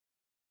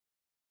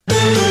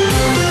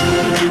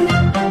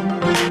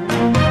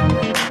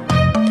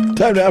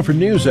Time now for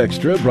News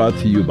Extra, brought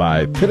to you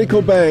by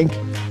Pinnacle Bank,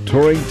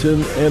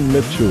 Torrington, and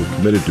Mitchell,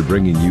 committed to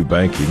bringing you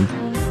banking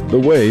the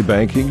way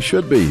banking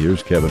should be.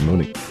 Here's Kevin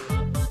Mooney.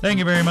 Thank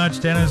you very much,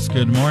 Dennis.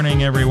 Good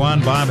morning, everyone.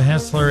 Bob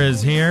Hessler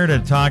is here to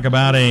talk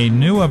about a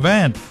new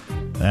event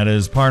that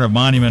is part of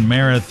Monument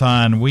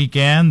Marathon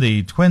Weekend,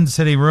 the Twin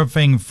City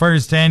Roofing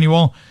first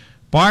annual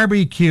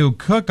BBQ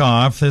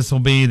Cook-off. This will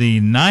be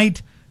the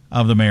night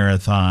of the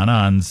marathon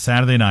on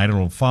Saturday night. It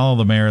will follow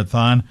the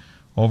marathon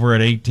over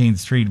at 18th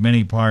Street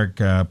Mini Park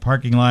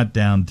parking lot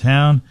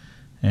downtown.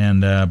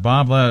 And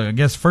Bob, I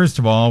guess first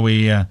of all,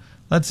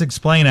 let's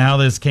explain how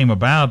this came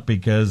about,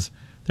 because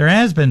there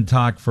has been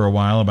talk for a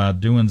while about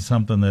doing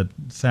something that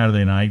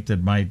Saturday night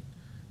that might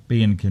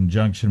be in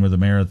conjunction with the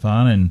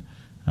marathon,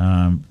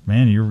 and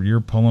man,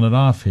 you're pulling it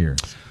off here.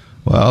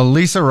 Well,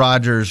 Lisa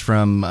Rogers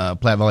from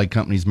Platte Valley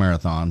Company's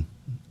Marathon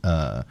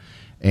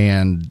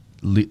and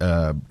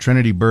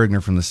Trinity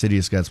Bergner from the City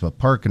of Scottsbluff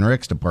Park and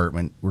Recs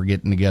Department were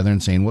getting together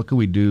and saying, what could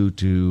we do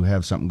to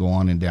have something go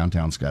on in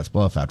downtown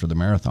Scottsbluff after the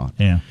marathon?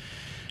 Yeah.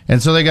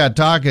 And so they got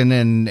talking,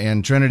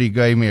 and Trinity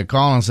gave me a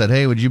call and said,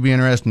 hey, would you be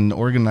interested in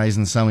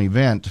organizing some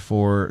event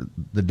for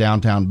the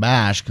downtown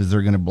bash, because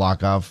they're going to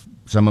block off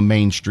some of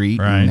Main Street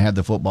and have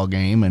the football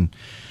game. And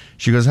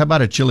she goes, how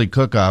about a chili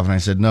cook-off? And I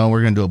said, no,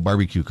 we're going to do a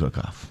barbecue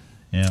cook-off.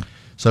 Yeah.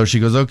 So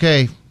she goes,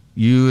 okay,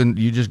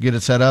 you just get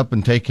it set up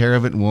and take care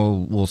of it, and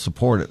we'll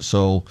support it.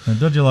 So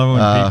don't you love it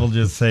when people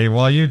just say,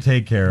 well, you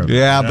take care of it?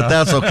 Yeah, but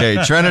that's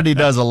okay. Trinity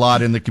does a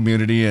lot in the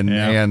community,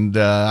 and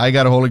I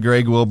got a hold of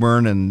Greg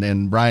Wilburn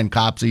and Brian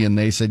Copsey, and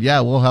they said,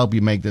 yeah, we'll help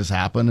you make this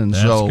happen. And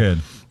that's good.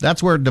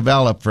 That's where it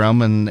developed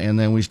from, and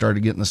then we started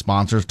getting the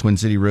sponsors, Twin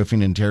City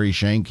Roofing and Terry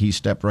Shank. He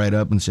stepped right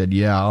up and said,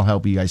 yeah, I'll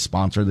help you guys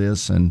sponsor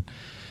this.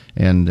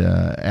 And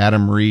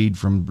Adam Reed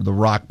from the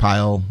Rock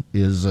Pile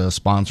is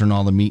sponsoring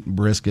all the meat and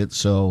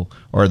brisket,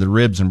 or the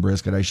ribs and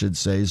brisket, I should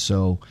say.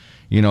 So,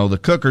 the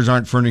cookers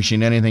aren't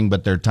furnishing anything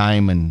but their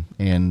time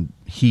and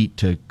heat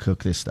to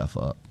cook this stuff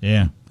up.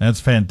 Yeah, that's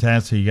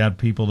fantastic. You got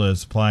people to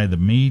supply the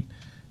meat,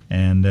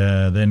 and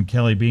then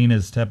Kelly Bean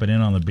is stepping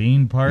in on the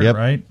bean part,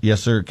 right?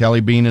 Yes, sir.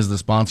 Kelly Bean is the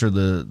sponsor of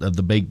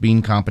the baked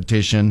bean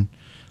competition.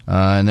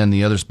 And then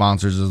the other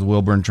sponsors is the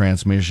Wilburn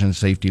Transmission,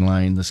 Safety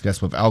Line. The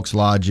Scottsbluff Elks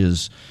Lodge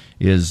is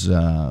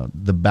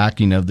the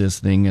backing of this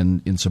thing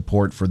and in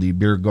support for the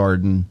beer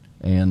garden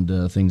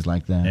and things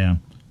like that. Yeah.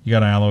 You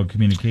got Allo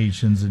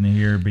Communications in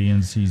here,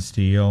 BNC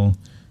Steel,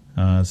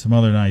 some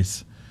other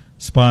nice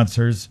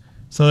sponsors.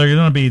 So there are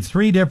going to be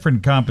 3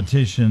 different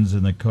competitions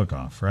in the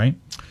cook-off, right?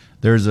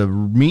 There's a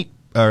meat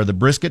or the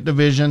brisket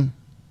division,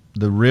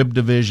 the rib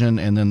division,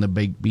 and then the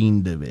baked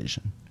bean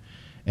division.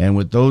 And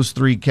with those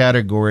 3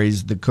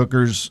 categories, the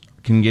cookers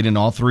can get in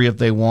all 3 if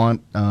they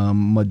want.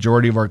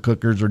 Majority of our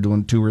cookers are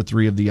doing 2 or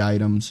 3 of the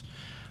items.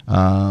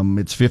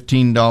 It's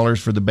 $15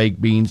 for the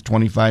baked beans,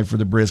 $25 for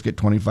the brisket,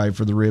 $25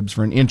 for the ribs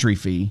for an entry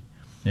fee.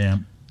 Yeah.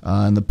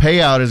 And the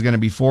payout is going to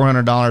be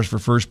 $400 for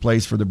first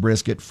place for the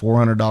brisket,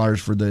 $400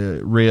 for the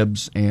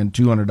ribs, and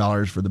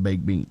 $200 for the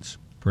baked beans.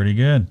 Pretty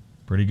good.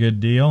 Pretty good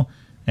deal.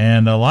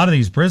 And a lot of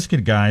these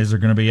brisket guys are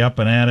going to be up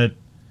and at it.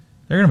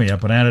 They're going to be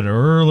up and at it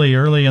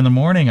early in the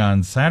morning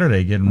on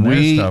Saturday getting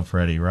their stuff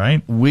ready,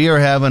 right? We are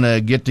having a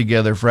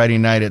get-together Friday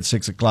night at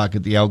 6 o'clock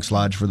at the Elks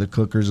Lodge for the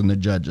cookers and the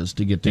judges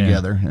to get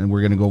together, and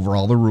we're going to go over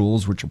all the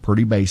rules, which are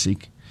pretty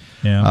basic.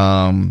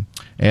 Yeah.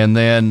 And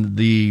then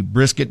the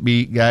brisket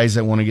beat guys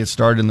that want to get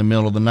started in the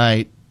middle of the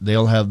night,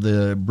 they'll have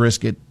the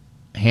brisket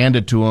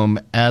handed to them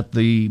at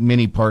the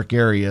mini park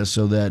area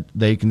so that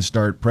they can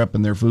start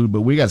prepping their food.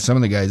 But we got some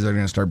of the guys that are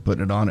going to start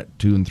putting it on at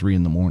 2 and 3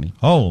 in the morning.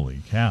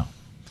 Holy cow.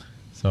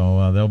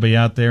 So they'll be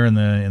out there in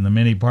the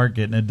mini park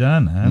getting it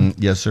done, huh?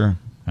 Yes, sir.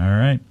 All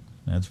right.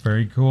 That's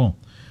very cool.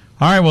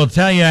 All right, we'll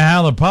tell you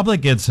how the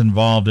public gets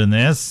involved in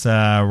this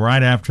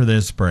right after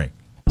this break.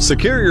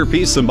 Secure your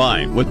peace of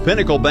mind with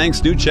Pinnacle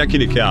Bank's new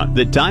checking account,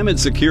 the Diamond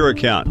Secure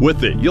account.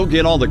 With it, you'll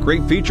get all the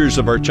great features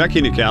of our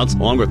checking accounts,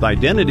 along with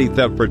identity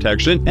theft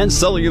protection and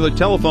cellular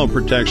telephone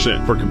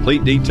protection. For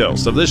complete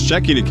details of this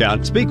checking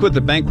account, speak with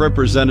the bank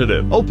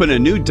representative. Open a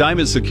new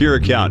Diamond Secure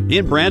account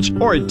in branch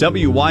or at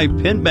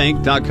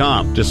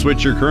wypinbank.com. To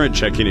switch your current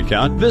checking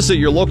account, visit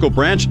your local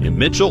branch in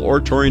Mitchell or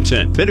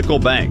Torrington. Pinnacle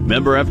Bank,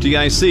 member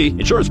FDIC.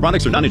 Insurance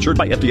products are not insured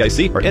by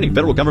FDIC or any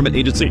federal government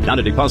agency. Not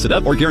a deposit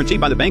of or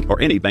guaranteed by the bank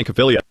or any bank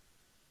affiliate.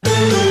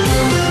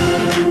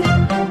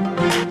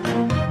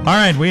 All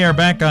right, we are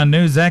back on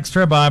News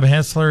Extra. Bob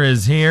Hessler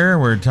is here.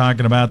 We're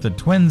talking about the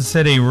Twin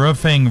City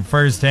Roofing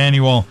first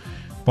annual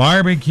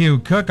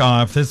BBQ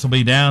Cook-off. This will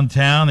be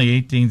downtown,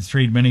 the 18th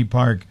Street Mini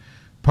Park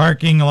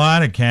parking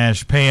lot. A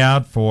cash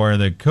payout for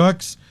the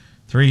cooks.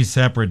 3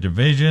 separate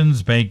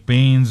divisions, baked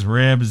beans,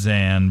 ribs,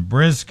 and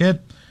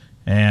brisket.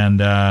 And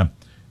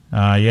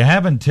you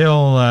have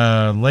until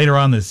later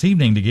on this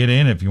evening to get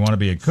in if you want to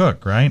be a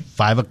cook, right?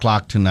 5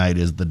 o'clock tonight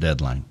is the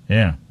deadline.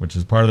 Yeah, which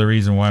is part of the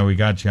reason why we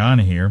got you on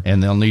here.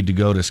 And they'll need to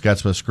go to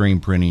Scottsbluff Screen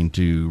Printing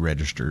to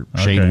register.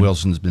 Okay. Shane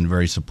Wilson's been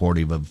very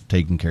supportive of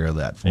taking care of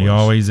that for us. He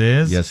always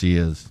is? Yes, he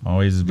is.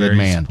 Always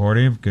very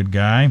supportive. Good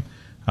guy.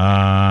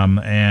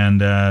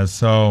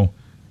 So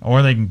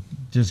Or they can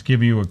just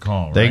give you a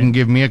call, They right? can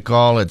give me a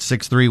call at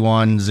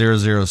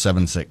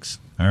 631-0076.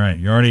 All right.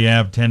 You already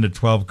have 10 to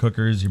 12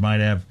 cookers. You might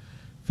have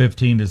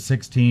 15 to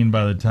 16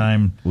 by the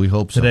time We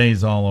hope so.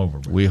 today's all over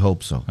with. We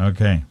hope so.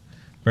 Okay.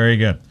 Very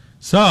good.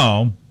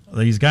 So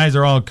these guys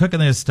are all cooking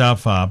this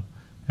stuff up,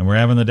 and we're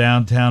having the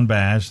downtown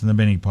bash in the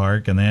mini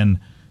park, and then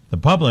the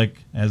public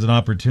has an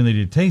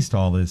opportunity to taste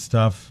all this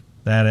stuff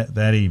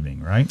that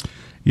evening, right?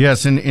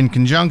 Yes, in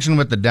conjunction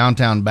with the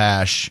downtown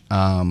bash,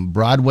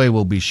 Broadway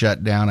will be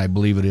shut down, I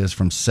believe it is,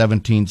 from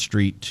 17th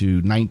Street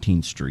to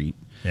 19th Street.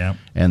 Yeah.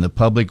 And the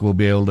public will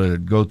be able to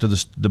go to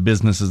the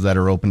businesses that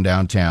are open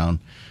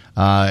downtown.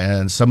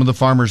 And some of the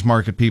farmers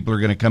market people are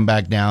going to come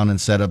back down and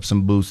set up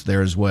some booths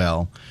there as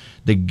well.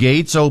 The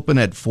gates open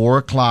at 4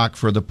 o'clock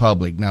for the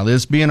public. Now,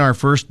 this being our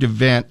first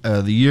event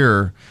of the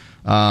year,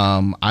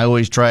 I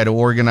always try to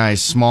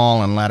organize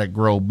small and let it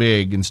grow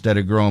big instead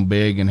of growing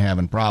big and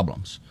having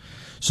problems.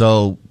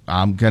 So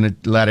I'm going to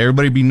let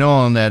everybody be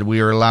known that we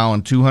are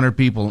allowing 200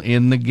 people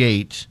in the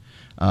gate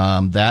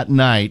that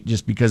night,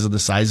 just because of the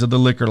size of the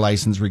liquor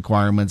license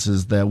requirements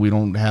is that we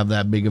don't have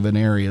that big of an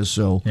area.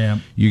 So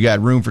you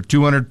got room for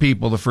 200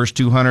 people. The first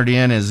 200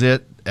 in is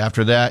it.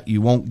 After that,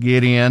 you won't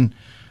get in.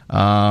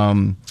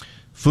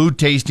 Food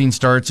tasting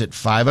starts at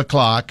 5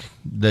 o'clock.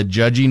 The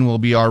judging will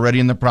be already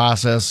in the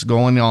process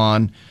going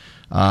on.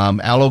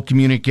 Allo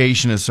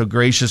Communication is so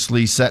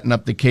graciously setting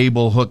up the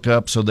cable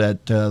hookup so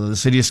that the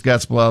City of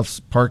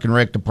Scottsbluff's Park and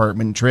Rec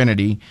Department in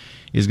Trinity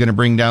is going to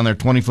bring down their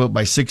 20-foot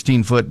by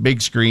 16-foot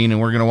big screen, and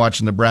we're going to watch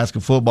a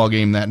Nebraska football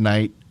game that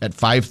night at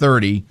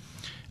 5:30.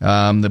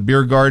 The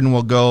beer garden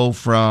will go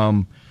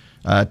from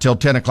till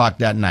 10 o'clock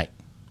that night.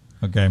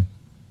 Okay.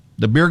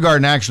 The beer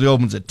garden actually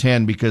opens at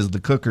 10 because the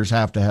cookers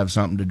have to have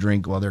something to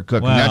drink while they're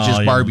cooking. Well, That's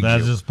just barbecue.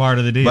 That's just part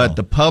of the deal. But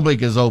the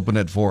public is open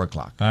at 4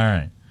 o'clock. All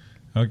right.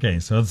 Okay,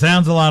 so it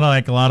sounds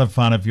like a lot of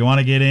fun. If you want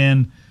to get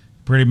in,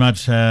 pretty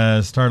much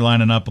start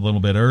lining up a little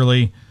bit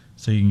early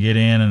so you can get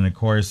in. And, of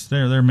course,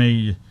 there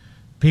may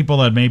people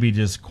that maybe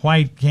just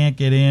quite can't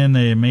get in.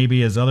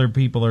 Maybe as other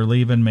people are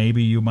leaving,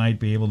 maybe you might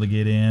be able to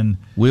get in.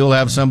 We'll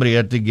have somebody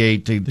at the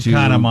gate to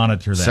kind of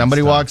monitor that.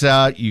 Somebody stuff. Walks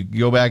out, you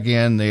go back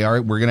in.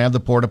 We're going to have the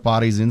porta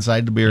potties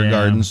inside the beer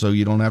garden, so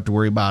you don't have to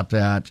worry about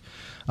that.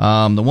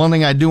 The one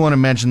thing I do want to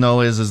mention,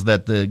 though, is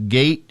that the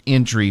gate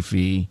entry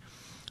fee,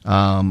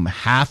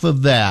 half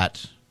of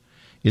that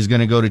is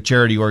going to go to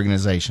charity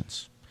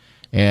organizations.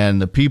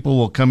 And the people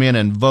will come in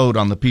and vote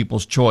on the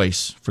people's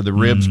choice for the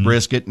ribs,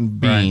 brisket, and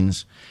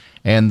beans. Right.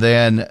 And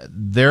then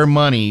their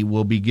money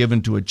will be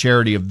given to a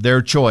charity of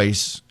their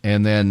choice,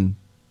 and then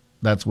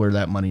that's where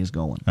that money is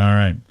going. All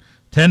right.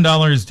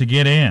 $10 to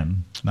get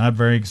in. Not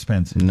very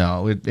expensive.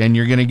 No, and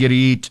you're going to get to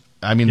eat.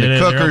 I mean, the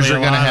cookers are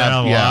going to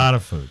have a lot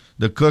of food.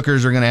 The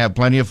cookers are going to have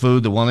plenty of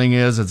food. The one thing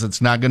is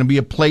it's not going to be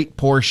a plate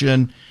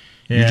portion.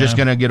 Yeah. You're just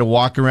going to get a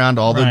walk around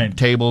all the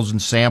tables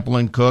and sample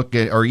and cook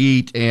or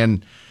eat,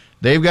 and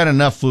they've got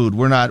enough food.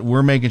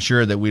 We're making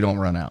sure that we don't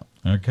run out.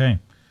 Okay.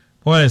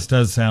 Boy, this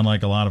does sound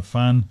like a lot of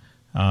fun.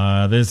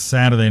 This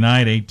Saturday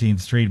night,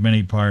 18th Street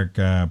Mini Park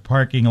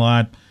parking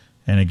lot.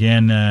 And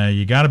again,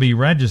 you got to be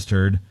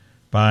registered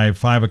by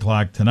 5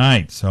 o'clock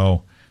tonight.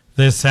 So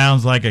this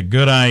sounds like a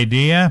good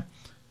idea.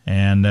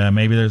 And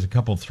maybe there's a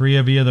couple, 3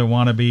 of you that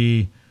want to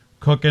be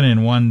cooking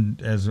in one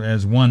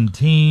as one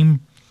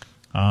team,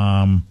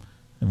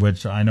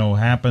 which I know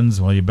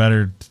happens. Well, you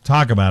better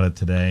talk about it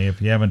today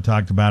if you haven't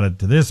talked about it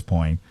to this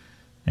point,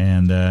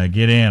 and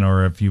get in.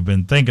 Or if you've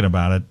been thinking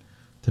about it,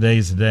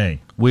 today's the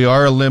day. We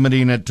are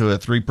limiting it to a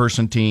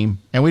 3-person team,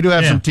 and we do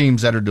have some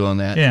teams that are doing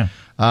that. Yeah.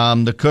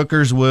 The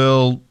cookers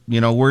will,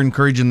 we're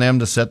encouraging them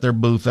to set their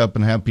booth up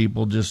and have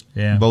people just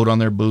vote on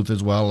their booth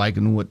as well,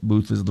 liking what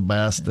booth is the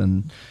best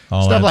and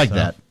all stuff like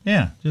that.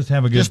 Yeah, just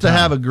have a good time. Just to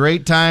have a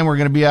great time. We're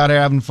going to be out here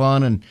having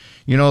fun, and,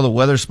 the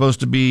weather's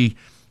supposed to be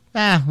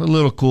a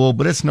little cool,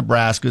 but it's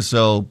Nebraska,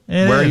 so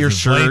wear your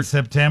shirt. Late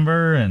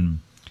September,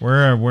 and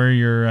wear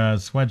your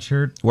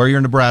sweatshirt. Wear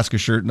your Nebraska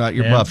shirt, not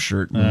your Buff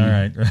shirt. All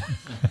right.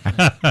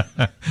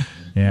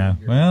 Yeah,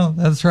 well,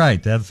 that's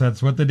right.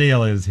 That's what the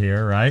deal is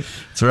here, right?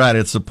 That's right.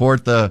 It's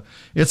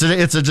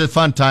it's a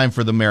fun time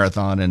for the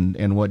marathon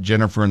and what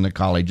Jennifer and the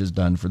college has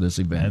done for this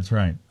event. That's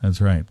right.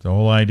 That's right. The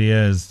whole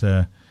idea is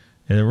to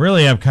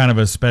really have kind of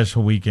a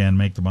special weekend,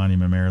 make the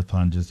Monument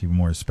Marathon just even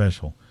more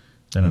special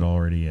than it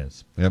already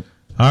is. Yep.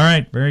 All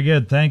right. Very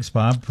good. Thanks,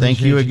 Bob. Appreciate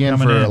Thank you again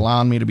for in.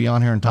 allowing me to be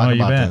on here and talk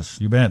about this.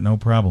 You bet. No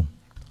problem.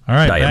 All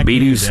right,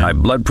 diabetes, high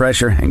blood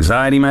pressure,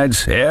 anxiety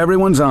meds,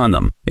 everyone's on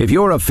them. If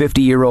you're a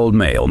 50-year-old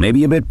male,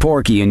 maybe a bit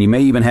porky, and you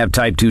may even have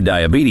type 2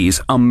 diabetes,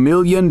 $1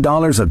 million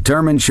of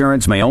term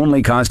insurance may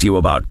only cost you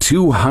about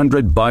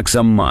 $200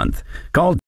 a month. Call